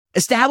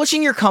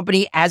Establishing your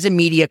company as a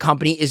media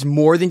company is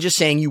more than just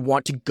saying you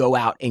want to go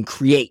out and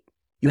create.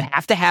 You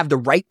have to have the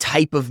right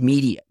type of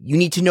media. You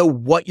need to know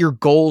what your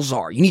goals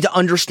are. You need to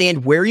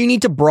understand where you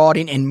need to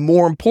broaden and,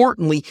 more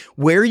importantly,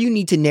 where you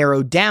need to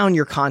narrow down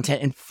your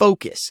content and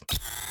focus.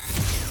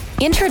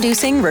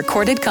 Introducing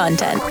Recorded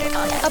Content,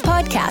 a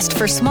podcast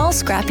for small,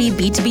 scrappy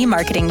B2B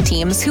marketing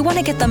teams who want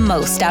to get the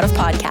most out of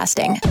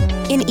podcasting.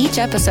 In each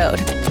episode,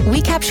 we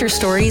capture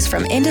stories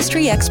from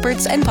industry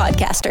experts and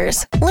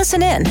podcasters.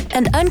 Listen in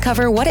and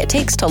uncover what it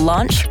takes to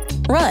launch,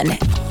 run,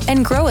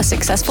 and grow a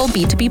successful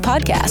B2B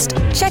podcast.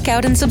 Check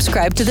out and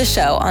subscribe to the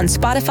show on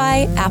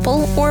Spotify,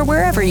 Apple, or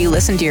wherever you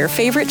listen to your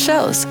favorite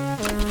shows.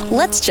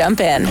 Let's jump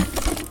in.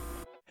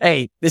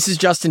 Hey, this is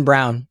Justin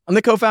Brown. I'm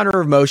the co-founder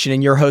of Motion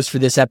and your host for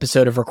this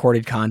episode of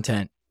Recorded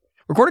Content.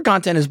 Recorded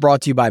Content is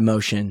brought to you by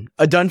Motion,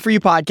 a done-for-you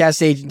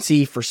podcast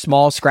agency for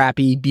small,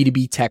 scrappy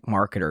B2B tech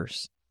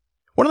marketers.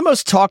 One of the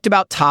most talked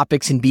about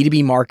topics in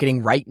B2B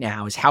marketing right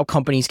now is how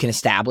companies can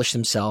establish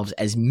themselves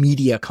as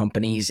media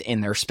companies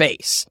in their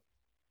space.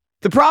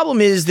 The problem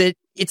is that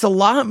it's a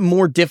lot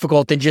more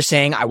difficult than just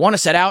saying, I want to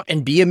set out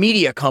and be a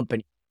media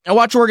company. I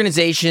watch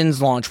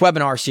organizations launch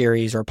webinar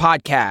series or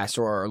podcasts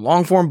or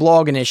long-form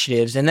blog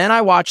initiatives, and then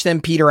I watch them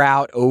peter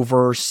out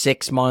over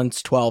 6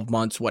 months, 12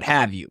 months, what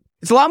have you.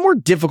 It's a lot more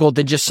difficult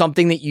than just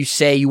something that you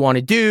say you want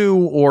to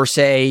do or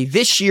say,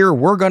 this year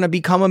we're going to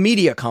become a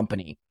media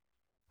company.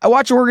 I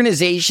watch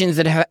organizations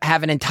that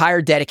have an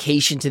entire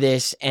dedication to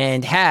this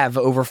and have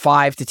over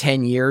 5 to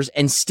 10 years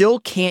and still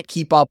can't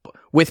keep up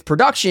with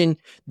production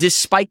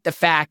despite the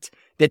fact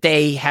that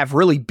they have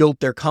really built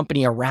their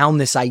company around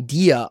this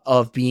idea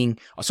of being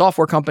a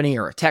software company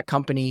or a tech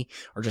company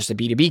or just a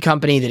B2B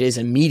company that is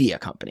a media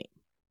company.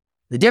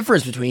 The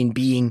difference between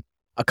being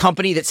a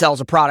company that sells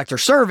a product or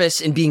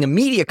service and being a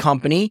media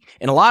company,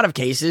 in a lot of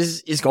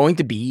cases, is going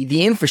to be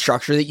the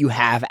infrastructure that you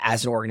have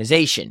as an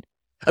organization.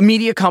 A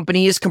media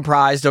company is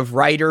comprised of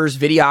writers,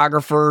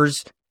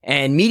 videographers,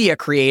 and media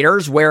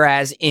creators,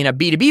 whereas in a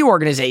B2B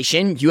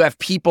organization, you have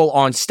people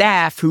on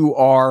staff who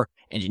are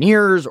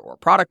engineers or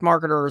product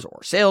marketers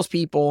or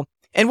salespeople.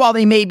 And while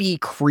they may be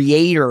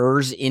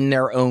creators in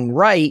their own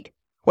right,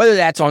 whether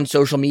that's on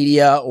social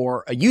media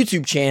or a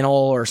YouTube channel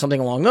or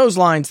something along those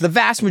lines, the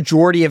vast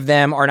majority of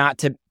them are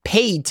not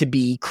paid to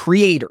be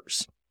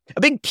creators.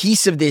 A big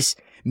piece of this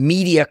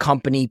media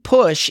company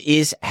push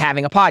is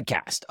having a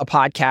podcast. A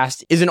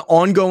podcast is an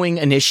ongoing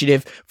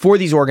initiative for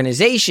these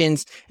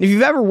organizations. And if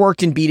you've ever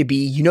worked in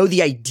B2B, you know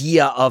the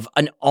idea of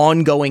an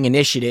ongoing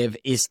initiative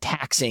is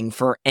taxing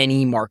for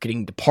any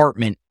marketing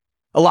department.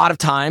 A lot of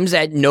times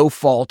at no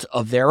fault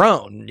of their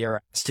own.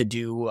 You're asked to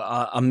do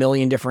a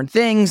million different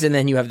things, and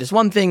then you have this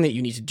one thing that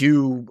you need to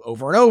do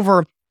over and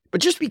over.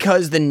 But just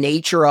because the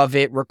nature of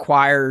it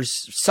requires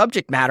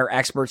subject matter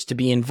experts to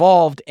be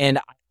involved, and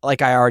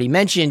like I already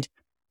mentioned,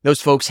 those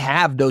folks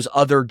have those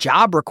other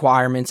job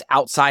requirements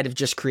outside of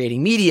just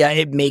creating media,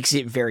 it makes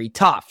it very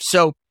tough.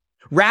 So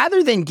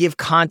rather than give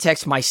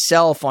context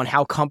myself on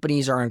how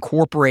companies are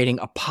incorporating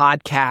a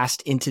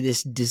podcast into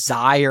this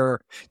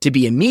desire to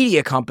be a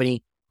media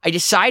company, I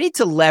decided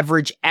to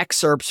leverage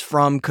excerpts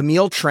from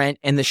Camille Trent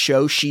and the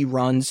show she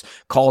runs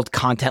called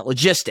Content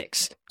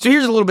Logistics. So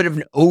here's a little bit of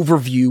an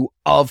overview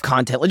of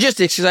Content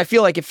Logistics because I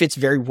feel like it fits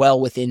very well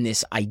within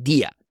this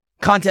idea.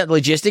 Content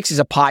Logistics is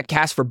a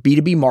podcast for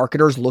B2B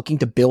marketers looking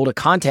to build a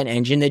content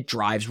engine that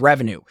drives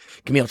revenue.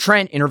 Camille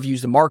Trent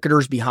interviews the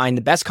marketers behind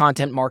the best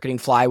content marketing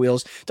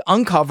flywheels to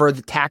uncover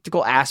the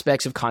tactical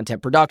aspects of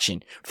content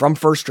production, from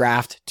first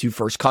draft to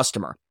first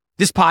customer.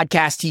 This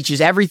podcast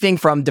teaches everything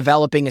from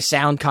developing a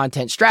sound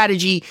content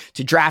strategy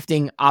to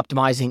drafting,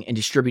 optimizing, and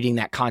distributing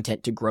that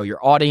content to grow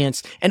your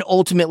audience. And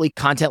ultimately,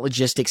 Content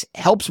Logistics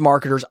helps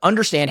marketers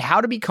understand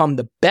how to become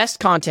the best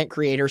content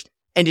creators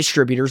and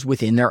distributors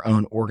within their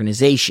own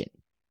organization.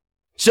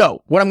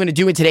 So what I'm going to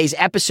do in today's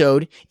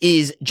episode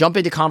is jump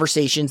into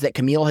conversations that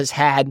Camille has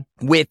had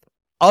with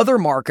other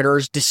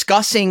marketers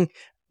discussing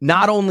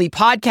not only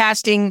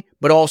podcasting,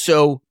 but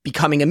also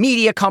becoming a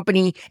media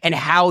company and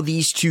how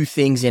these two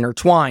things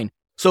intertwine.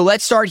 So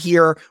let's start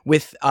here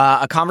with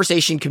a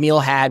conversation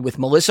Camille had with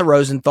Melissa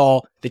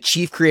Rosenthal, the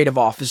Chief Creative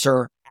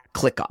Officer at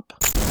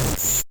ClickUp.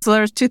 So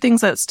there's two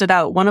things that stood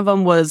out. One of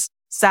them was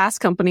SaaS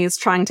companies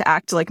trying to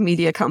act like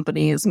media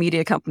companies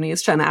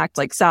trying to act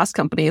like SaaS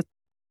companies,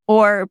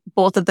 or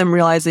both of them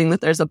realizing that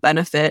there's a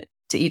benefit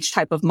to each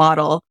type of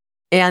model.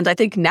 And I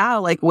think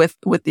now, like with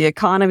the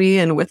economy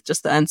and with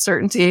just the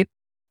uncertainty,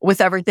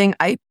 with everything,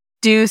 I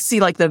do see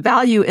like the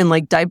value in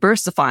like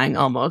diversifying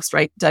almost,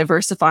 right?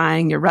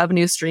 Diversifying your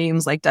revenue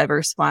streams, like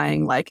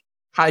diversifying like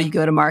how you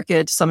go to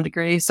market to some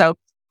degree. So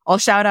I'll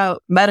shout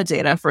out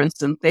Metadata, for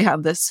instance. They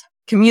have this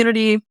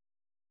community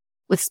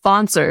with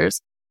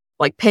sponsors,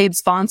 like paid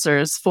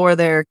sponsors for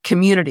their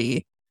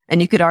community.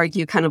 And you could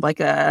argue kind of like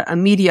a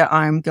media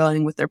arm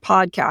going with their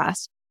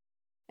podcast.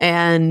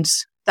 And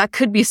that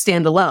could be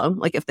standalone,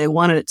 like if they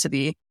wanted it to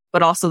be,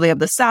 but also they have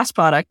the SaaS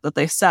product that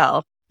they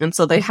sell. And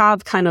so they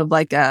have kind of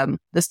like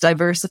this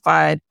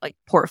diversified like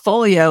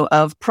portfolio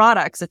of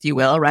products, if you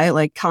will, right?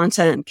 Like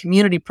content and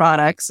community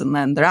products, and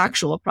then their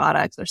actual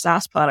products, their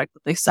SaaS product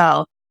that they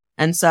sell.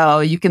 And so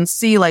you can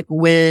see like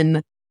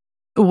when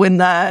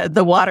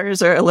the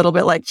waters are a little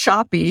bit like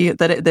choppy,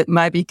 that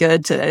might be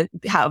good to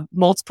have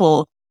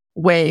multiple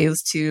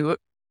ways to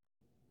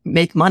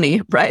make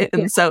money, right?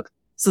 And so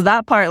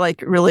that part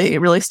like really,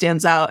 really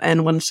stands out.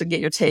 And wanted to get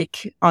your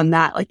take on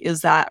that. Like,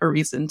 is that a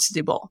reason to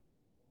do both?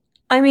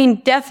 I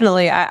mean,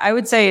 definitely. I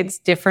would say it's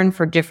different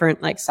for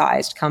different like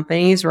sized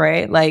companies,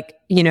 right? Like,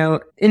 you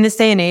know, in this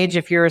day and age,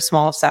 if you're a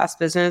small SaaS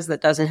business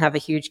that doesn't have a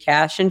huge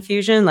cash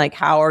infusion, like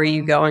how are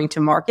you going to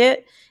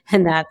market?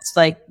 And that's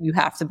like, you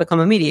have to become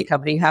a media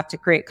company. You have to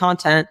create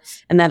content,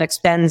 and that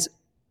extends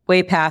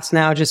way past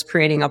now just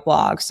creating a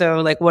blog. So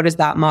like, what does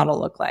that model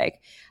look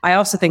like? I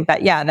also think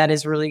that, yeah, that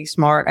is really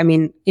smart. I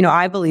mean, you know,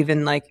 I believe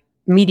in like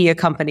media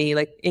company,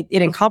 like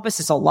it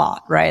encompasses a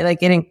lot, right? Like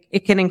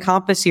it can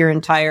encompass your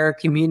entire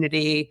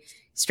community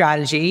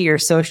strategy, your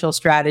social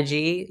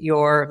strategy,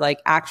 your like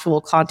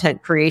actual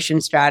content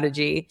creation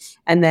strategy,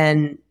 and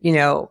then, you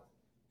know,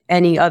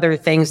 any other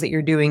things that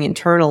you're doing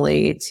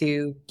internally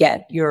to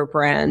get your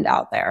brand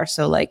out there.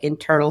 So like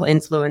internal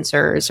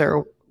influencers,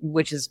 or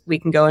which is, we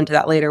can go into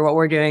that later, what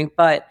we're doing.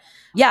 But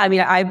yeah, I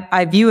mean,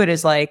 I view it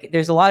as like,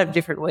 there's a lot of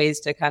different ways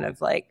to kind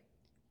of like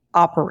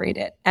operate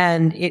it.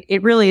 And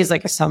it really is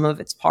like a sum of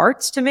its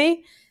parts to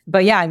me.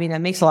 But yeah, I mean,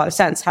 that makes a lot of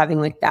sense,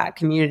 having like that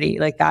community,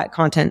 like that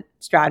content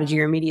strategy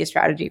or media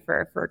strategy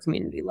for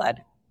community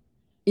led.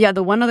 Yeah.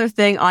 The one other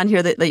thing on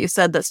here that you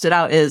said that stood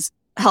out is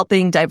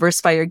helping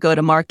diversify your go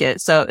to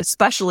market. So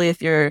especially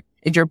if you're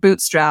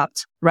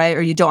bootstrapped, right?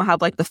 Or you don't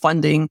have like the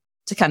funding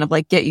to kind of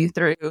like get you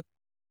through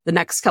the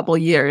next couple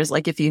of years.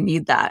 Like if you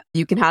need that,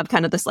 you can have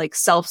kind of this like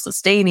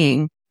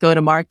self-sustaining go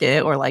to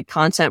market or like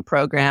content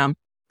program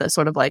that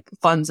sort of like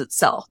funds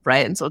itself,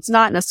 right? And so it's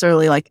not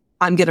necessarily like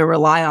I'm going to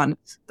rely on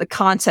the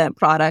content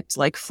product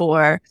like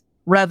for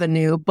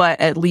revenue, but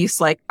at least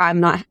like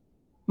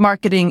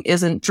marketing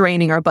isn't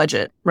draining our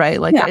budget, right?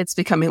 Like it's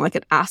becoming like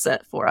an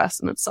asset for us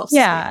and it's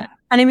self-sustaining. Yeah.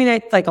 And I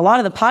mean, like a lot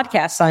of the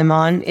podcasts I'm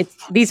on,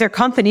 these are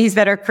companies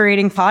that are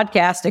creating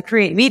podcasts to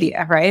create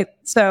media, right?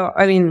 So,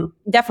 I mean,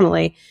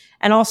 definitely.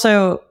 And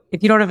also,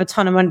 if you don't have a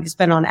ton of money to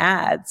spend on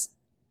ads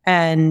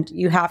and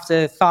you have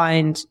to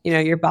find, you know,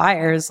 your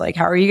buyers, like,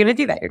 how are you going to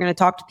do that? You're going to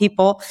talk to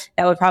people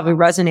that would probably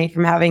resonate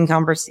from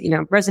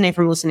resonate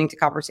from listening to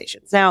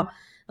conversations. Now,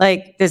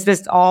 like, does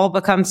this all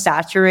become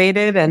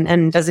saturated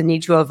and does it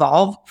need to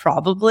evolve?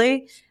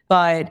 Probably.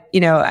 But, you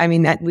know, I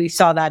mean, that we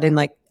saw that in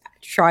like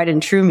tried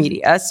and true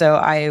media. So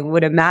I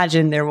would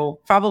imagine there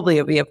will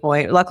probably be a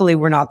point. Luckily,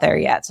 we're not there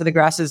yet. So the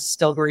grass is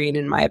still green,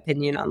 in my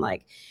opinion, on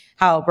like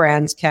how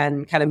brands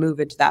can kind of move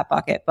into that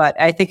bucket. But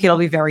I think it'll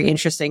be very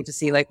interesting to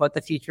see like what the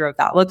future of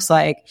that looks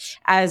like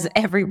as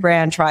every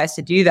brand tries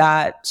to do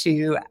that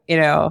to, you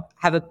know,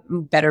 have a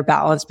better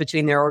balance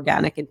between their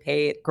organic and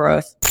paid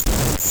growth.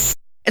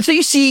 And so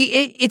you see,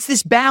 it's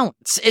this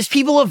balance. As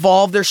people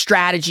evolve their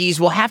strategies,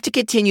 we'll have to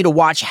continue to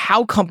watch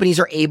how companies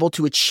are able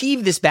to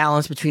achieve this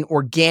balance between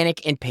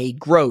organic and paid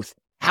growth,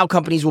 how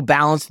companies will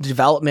balance the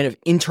development of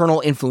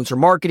internal influencer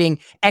marketing,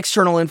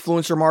 external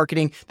influencer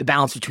marketing, the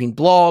balance between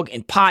blog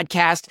and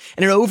podcast,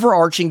 and an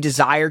overarching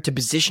desire to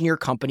position your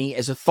company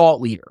as a thought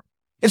leader.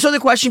 And so the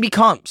question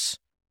becomes,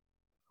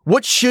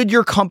 what should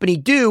your company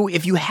do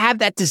if you have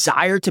that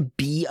desire to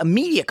be a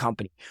media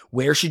company?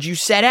 Where should you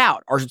set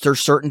out? Are there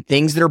certain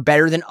things that are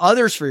better than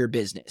others for your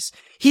business?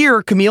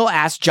 Here, Camille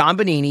asked John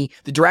Bonini,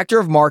 the director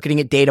of marketing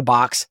at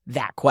DataBox,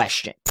 that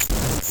question.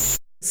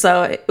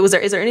 So is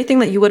there anything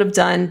that you would have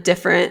done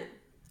different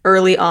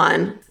early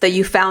on that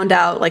you found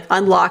out, like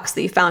unlocks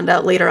that you found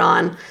out later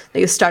on that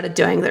you started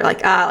doing? They're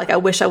like, I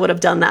wish I would have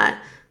done that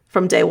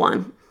from day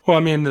one. Well, I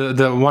mean,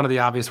 the one of the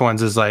obvious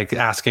ones is like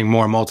asking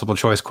more multiple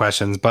choice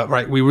questions, but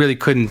right, we really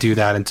couldn't do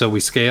that until we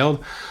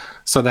scaled.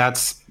 So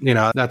that's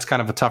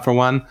kind of a tougher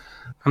one.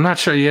 I'm not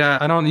sure. Yeah,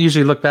 I don't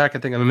usually look back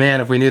and think, man,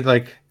 if we need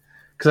like,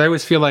 because I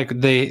always feel like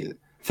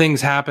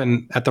things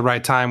happen at the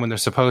right time when they're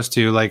supposed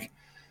to. Like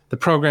the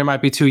program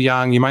might be too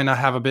young, you might not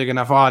have a big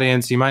enough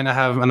audience, you might not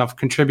have enough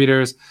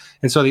contributors,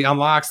 and so the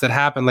unlocks that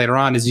happen later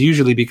on is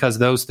usually because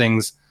those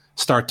things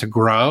start to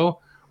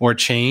grow or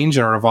change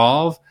or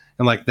evolve.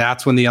 And like,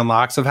 that's when the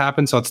unlocks have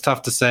happened. So it's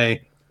tough to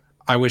say,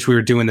 I wish we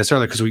were doing this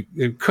earlier because we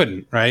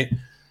couldn't, right?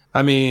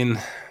 I mean,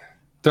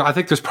 I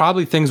think there's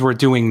probably things we're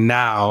doing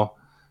now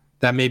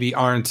that maybe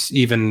aren't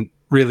even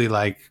really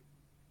like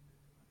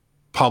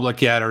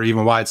public yet or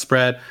even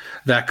widespread.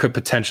 That could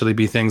potentially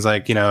be things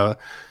like, you know,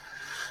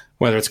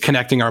 whether it's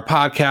connecting our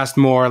podcast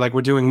more, like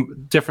we're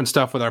doing different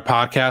stuff with our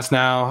podcast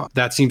now.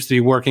 That seems to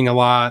be working a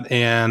lot.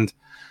 And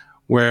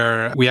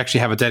where we actually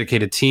have a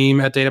dedicated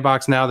team at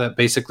DataBox now that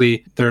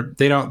basically they're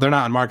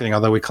not in marketing,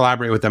 although we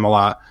collaborate with them a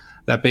lot,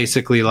 that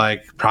basically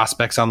like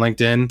prospects on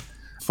LinkedIn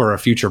for a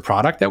future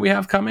product that we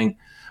have coming.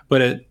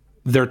 But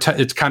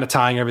it's kind of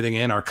tying everything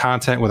in, our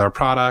content with our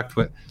product.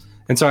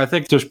 And so I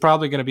think there's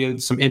probably going to be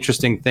some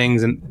interesting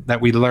things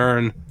that we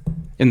learn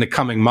in the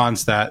coming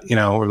months that,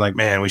 we're like,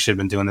 man, we should have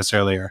been doing this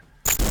earlier.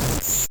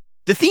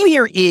 The theme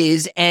here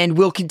is, and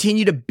will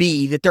continue to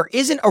be, that there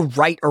isn't a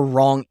right or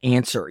wrong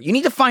answer. You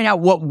need to find out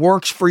what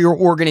works for your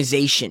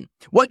organization.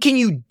 What can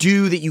you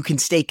do that you can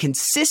stay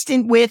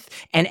consistent with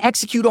and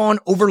execute on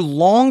over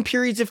long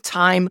periods of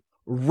time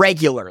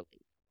regularly?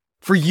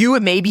 For you,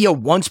 it may be a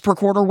once per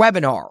quarter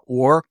webinar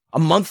or a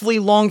monthly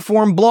long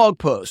form blog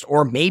post,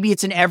 or maybe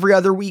it's an every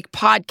other week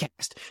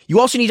podcast.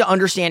 You also need to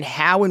understand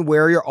how and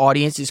where your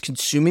audience is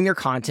consuming their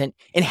content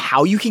and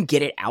how you can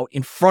get it out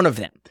in front of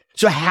them.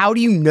 So how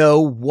do you know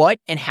what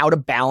and how to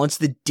balance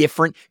the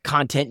different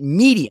content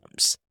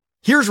mediums?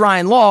 Here's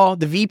Ryan Law,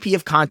 the VP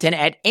of content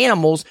at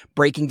Animalz,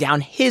 breaking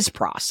down his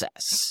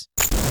process.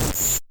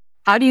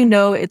 How do you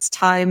know it's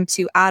time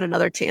to add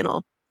another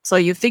channel? So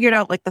you figured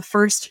out like the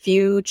first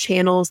few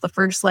channels, the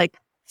first like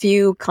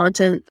few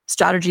content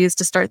strategies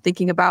to start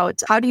thinking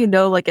about. How do you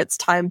know like it's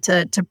time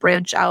to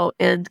branch out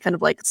and kind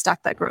of like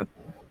stack that growth?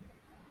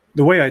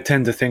 The way I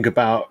tend to think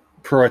about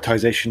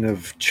prioritization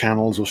of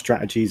channels or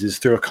strategies is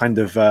through a kind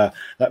of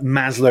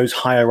Maslow's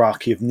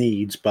hierarchy of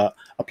needs, but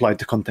applied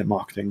to content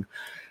marketing.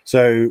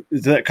 So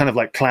that kind of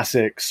like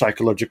classic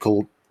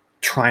psychological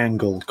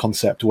triangle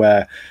concept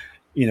where,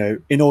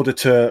 in order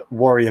to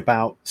worry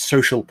about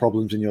social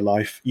problems in your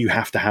life, you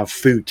have to have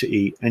food to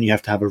eat and you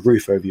have to have a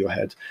roof over your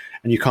head.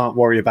 And you can't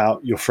worry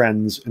about your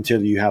friends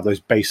until you have those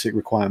basic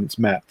requirements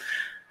met.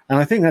 And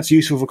I think that's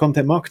useful for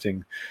content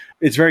marketing.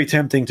 It's very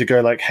tempting to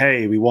go like,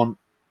 hey, we want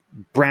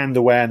brand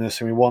awareness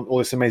and we want all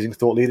this amazing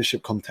thought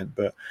leadership content,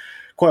 but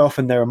quite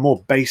often there are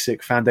more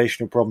basic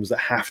foundational problems that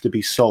have to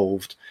be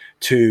solved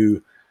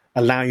to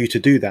allow you to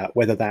do that,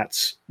 whether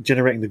that's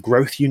generating the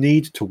growth you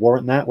need to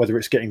warrant that, whether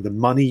it's getting the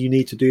money you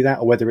need to do that,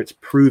 or whether it's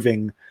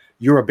proving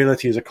your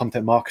ability as a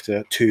content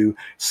marketer to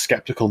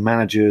skeptical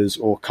managers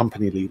or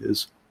company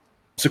leaders.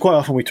 So quite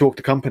often we talk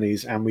to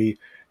companies and we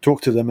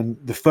talk to them, and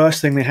the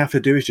first thing they have to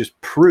do is just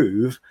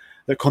prove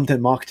that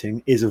content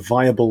marketing is a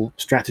viable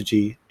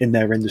strategy in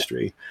their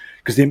industry.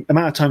 Because the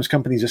amount of times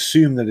companies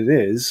assume that it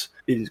is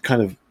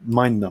kind of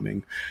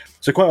mind-numbing.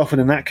 So quite often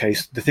in that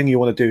case, the thing you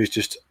want to do is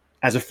just,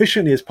 as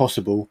efficiently as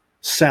possible,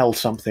 sell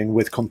something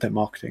with content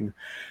marketing.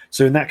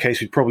 So in that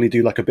case, we'd probably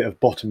do like a bit of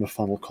bottom of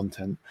funnel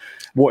content.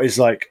 What is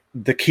like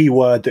the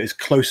keyword that is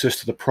closest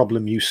to the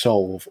problem you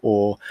solve?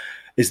 Or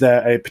is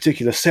there a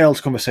particular sales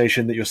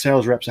conversation that your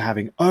sales reps are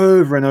having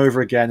over and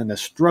over again and they're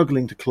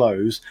struggling to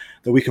close,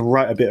 that we can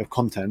write a bit of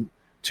content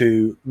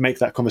to make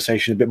that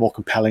conversation a bit more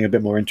compelling, a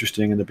bit more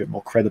interesting, and a bit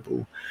more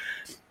credible?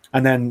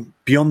 And then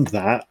beyond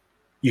that,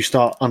 you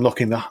start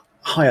unlocking the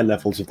higher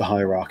levels of the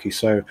hierarchy.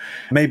 So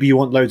maybe you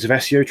want loads of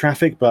SEO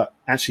traffic, but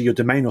actually your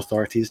domain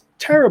authority is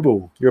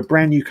terrible. You're a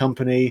brand new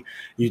company.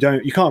 You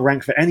can't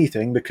rank for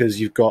anything because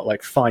you've got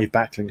like 5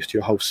 backlinks to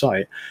your whole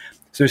site.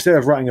 So instead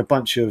of writing a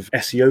bunch of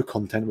SEO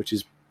content, which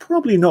is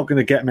probably not going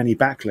to get many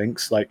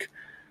backlinks, like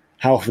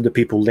how often do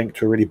people link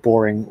to a really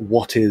boring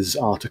what is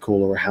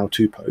article or a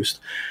how-to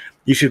post,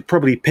 you should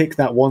probably pick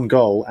that one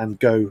goal and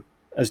go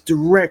as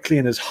directly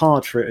and as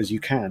hard for it as you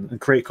can and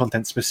create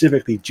content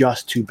specifically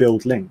just to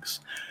build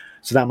links.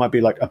 So that might be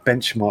like a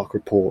benchmark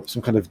report,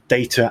 some kind of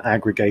data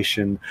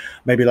aggregation,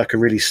 maybe like a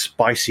really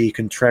spicy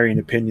contrarian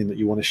opinion that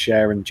you want to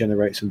share and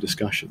generate some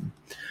discussion.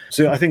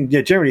 So I think,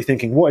 generally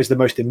thinking, what is the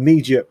most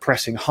immediate,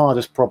 pressing,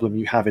 hardest problem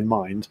you have in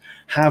mind?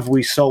 Have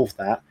we solved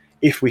that?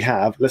 If we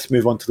have, let's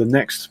move on to the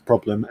next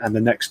problem and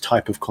the next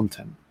type of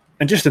content.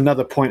 And just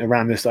another point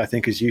around this that I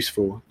think is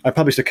useful. I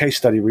published a case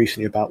study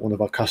recently about one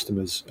of our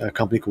customers, a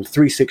company called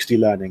 360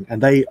 Learning,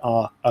 and they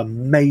are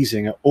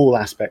amazing at all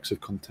aspects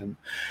of content.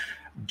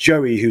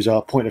 Joey, who's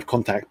our point of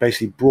contact,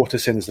 basically brought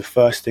us in as the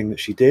first thing that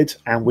she did,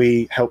 and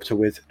we helped her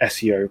with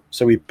SEO.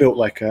 So we built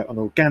like an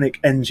organic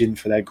engine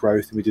for their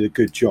growth, and we did a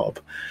good job.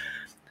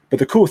 But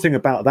the cool thing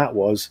about that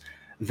was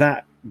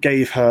that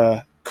gave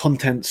her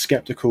content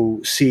skeptical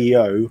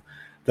CEO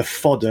the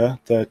fodder,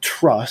 the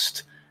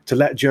trust to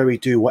let Joey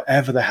do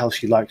whatever the hell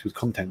she liked with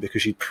content,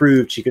 because she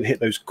proved she could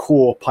hit those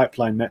core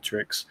pipeline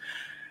metrics.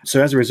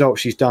 So as a result,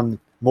 she's done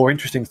more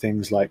interesting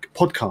things like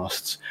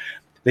podcasts.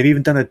 They've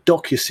even done a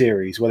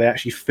docuseries where they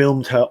actually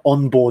filmed her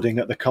onboarding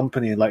at the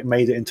company and like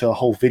made it into a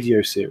whole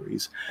video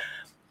series.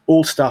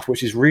 All stuff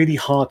which is really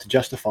hard to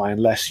justify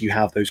unless you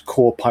have those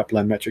core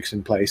pipeline metrics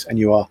in place and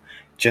you are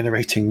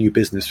generating new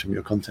business from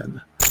your content.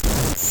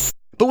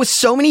 But with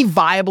so many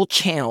viable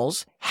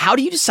channels, how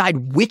do you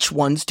decide which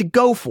ones to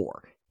go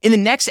for? In the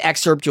next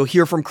excerpt, you'll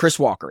hear from Chris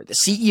Walker, the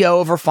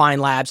CEO of Refine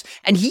Labs,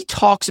 and he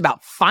talks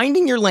about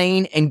finding your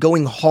lane and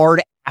going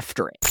hard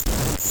after it.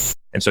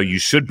 And so you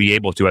should be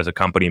able to, as a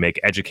company, make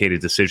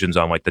educated decisions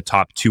on like the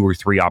top 2 or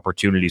 3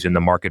 opportunities in the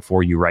market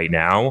for you right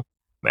now.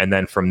 And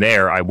then from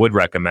there, I would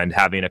recommend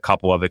having a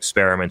couple of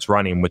experiments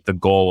running with the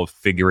goal of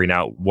figuring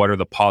out what are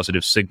the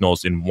positive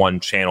signals in one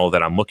channel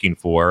that I'm looking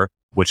for,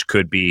 which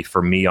could be,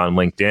 for me on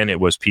LinkedIn, it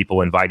was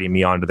people inviting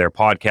me onto their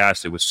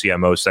podcast. It was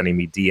CMOs sending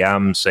me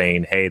DMs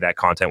saying, hey, that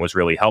content was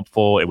really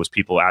helpful. It was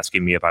people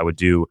asking me if I would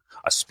do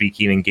a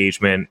speaking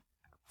engagement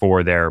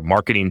for their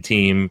marketing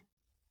team.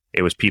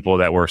 It was people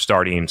that were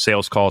starting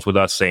sales calls with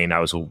us saying, I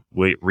was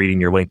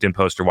reading your LinkedIn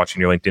post or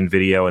watching your LinkedIn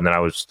video, and then I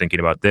was thinking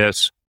about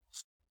this.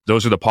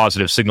 Those are the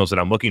positive signals that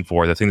I'm looking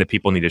for. The thing that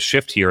people need to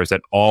shift here is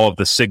that all of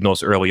the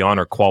signals early on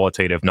are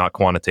qualitative, not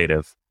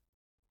quantitative.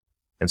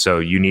 And so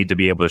you need to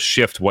be able to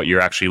shift what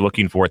you're actually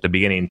looking for at the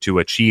beginning to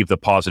achieve the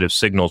positive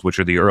signals, which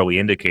are the early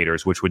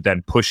indicators, which would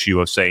then push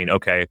you of saying,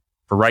 okay,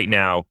 for right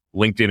now,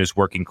 LinkedIn is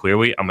working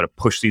clearly. I'm going to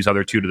push these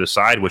other two to the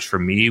side, which for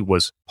me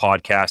was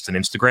podcast and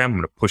Instagram. I'm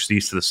going to push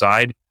these to the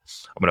side.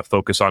 I'm going to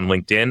focus on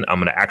LinkedIn. I'm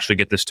going to actually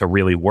get this to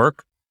really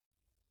work.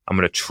 I'm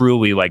going to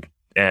truly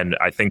and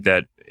I think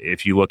that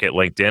if you look at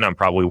LinkedIn, I'm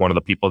probably one of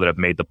the people that have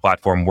made the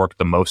platform work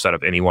the most out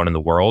of anyone in the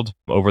world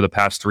over the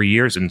past 3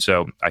 years. And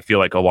so I feel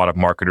like a lot of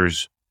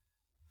marketers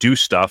do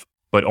stuff,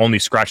 but only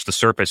scratch the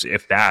surface,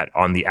 if that,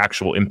 on the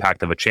actual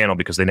impact of a channel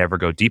because they never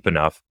go deep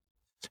enough.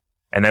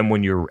 And then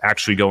when you're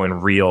actually going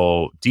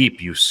real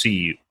deep, you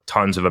see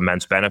tons of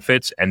immense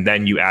benefits. And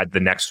then you add the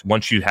next,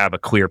 once you have a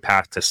clear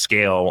path to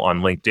scale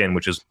on LinkedIn,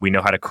 which is we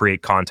know how to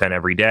create content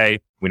every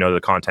day. We know the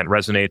content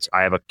resonates.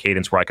 I have a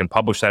cadence where I can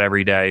publish that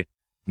every day.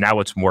 Now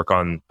let's work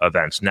on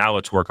events. Now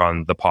let's work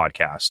on the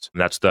podcast. And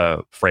that's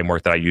the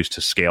framework that I use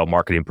to scale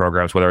marketing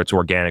programs, whether it's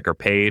organic or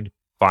paid.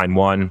 Find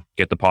one,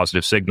 get the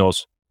positive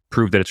signals,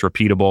 prove that it's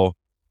repeatable,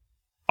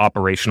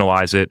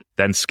 operationalize it,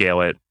 then scale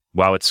it.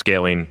 While it's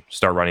scaling,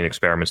 start running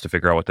experiments to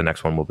figure out what the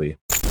next one will be.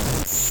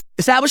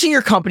 Establishing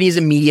your company as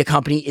a media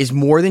company is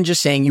more than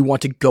just saying you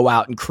want to go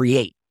out and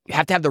create. You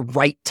have to have the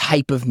right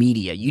type of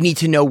media. You need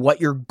to know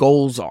what your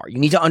goals are. You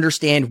need to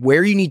understand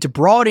where you need to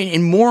broaden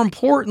and, more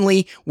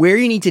importantly, where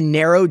you need to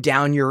narrow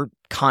down your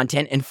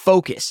content and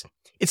focus.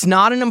 It's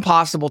not an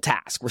impossible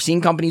task. We're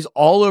seeing companies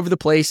all over the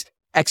place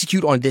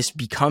execute on this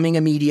becoming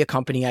a media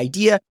company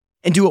idea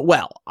and do it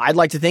well. I'd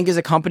like to think as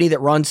a company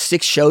that runs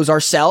 6 shows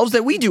ourselves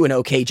that we do an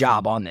okay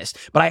job on this,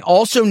 but I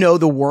also know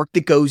the work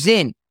that goes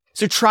in.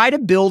 So try to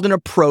build an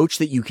approach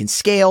that you can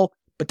scale,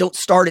 but don't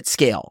start at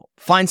scale.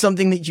 Find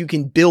something that you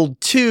can build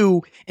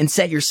to and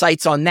set your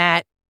sights on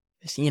that.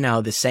 You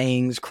know, the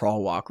sayings,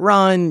 crawl, walk,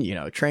 run,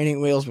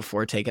 training wheels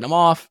before taking them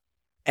off.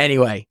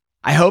 Anyway,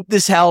 I hope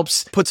this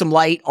helps put some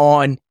light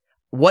on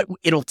what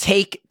it'll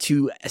take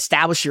to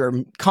establish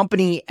your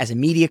company as a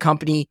media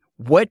company,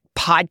 what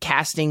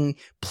podcasting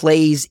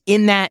plays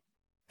in that.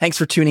 Thanks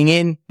for tuning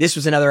in. This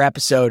was another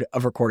episode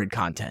of Recorded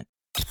Content.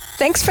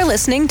 Thanks for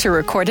listening to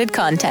Recorded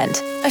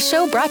Content, a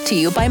show brought to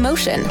you by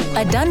Motion,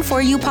 a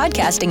done-for-you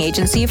podcasting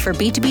agency for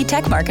B2B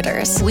tech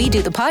marketers. We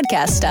do the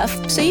podcast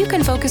stuff so you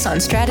can focus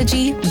on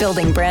strategy,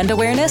 building brand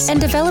awareness,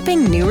 and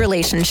developing new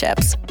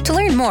relationships. To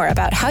learn more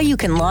about how you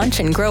can launch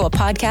and grow a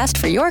podcast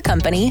for your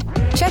company,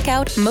 check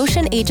out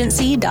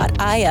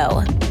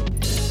motionagency.io.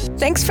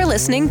 Thanks for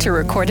listening to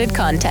Recorded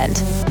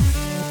Content.